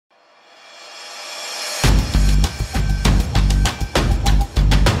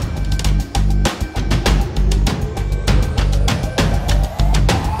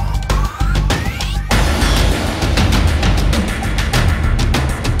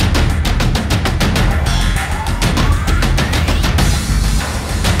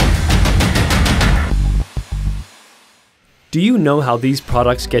Do you know how these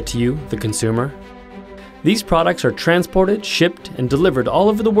products get to you, the consumer? These products are transported, shipped, and delivered all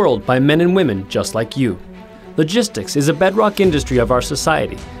over the world by men and women just like you. Logistics is a bedrock industry of our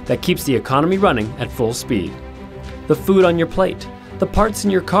society that keeps the economy running at full speed. The food on your plate, the parts in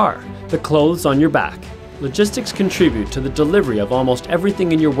your car, the clothes on your back. Logistics contribute to the delivery of almost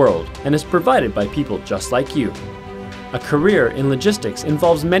everything in your world and is provided by people just like you. A career in logistics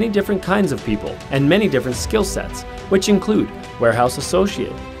involves many different kinds of people and many different skill sets, which include warehouse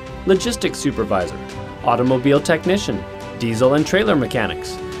associate, logistics supervisor, automobile technician, diesel and trailer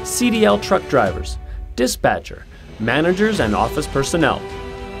mechanics, CDL truck drivers, dispatcher, managers, and office personnel.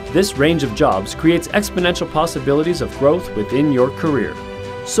 This range of jobs creates exponential possibilities of growth within your career.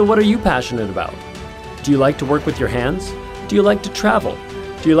 So what are you passionate about? Do you like to work with your hands? Do you like to travel?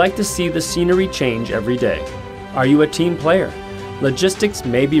 Do you like to see the scenery change every day? Are you a team player? Logistics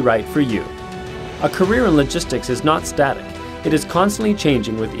may be right for you. A career in logistics is not static. It is constantly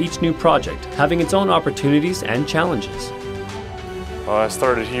changing with each new project, having its own opportunities and challenges. I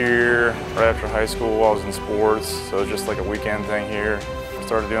started here right after high school while I was in sports, so it was just like a weekend thing here. I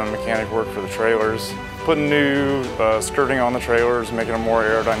started doing mechanic work for the trailers, putting new skirting on the trailers, making them more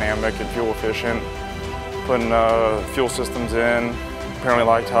aerodynamic and fuel efficient, putting fuel systems in. Apparently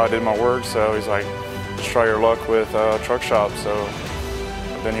liked how I did my work, so he's like, let's try your luck with truck shop. So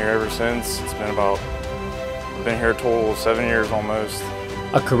I've been here ever since. I've been here a total of 7 years almost.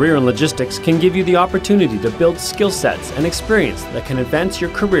 A career in logistics can give you the opportunity to build skill sets and experience that can advance your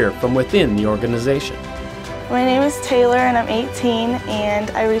career from within the organization. My name is Taylor and I'm 18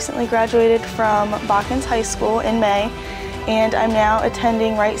 and I recently graduated from Botkins High School in May and I'm now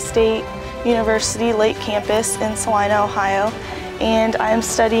attending Wright State University Lake Campus in Salina, Ohio, and I'm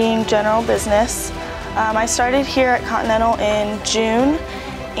studying general business. I started here at Continental in June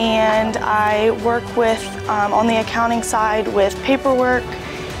and I work with, on the accounting side with paperwork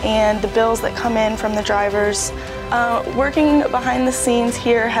and the bills that come in from the drivers. Working behind the scenes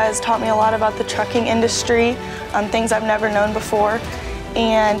here has taught me a lot about the trucking industry, things I've never known before,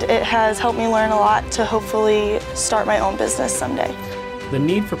 and it has helped me learn a lot to hopefully start my own business someday. The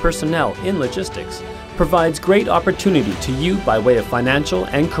need for personnel in logistics provides great opportunity to you by way of financial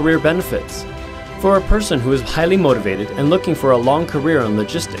and career benefits. For a person who is highly motivated and looking for a long career in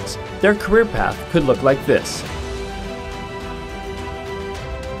logistics, their career path could look like this.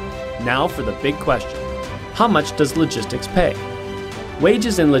 Now for the big question. How much does logistics pay?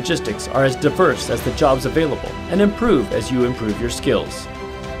 Wages in logistics are as diverse as the jobs available and improve as you improve your skills.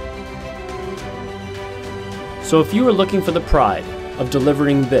 So if you are looking for the pride of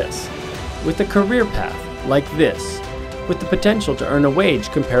delivering this, with a career path like this, with the potential to earn a wage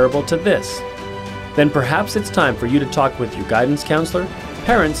comparable to this, then perhaps it's time for you to talk with your guidance counselor,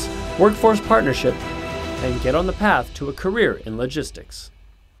 parents, workforce partnership, and get on the path to a career in logistics.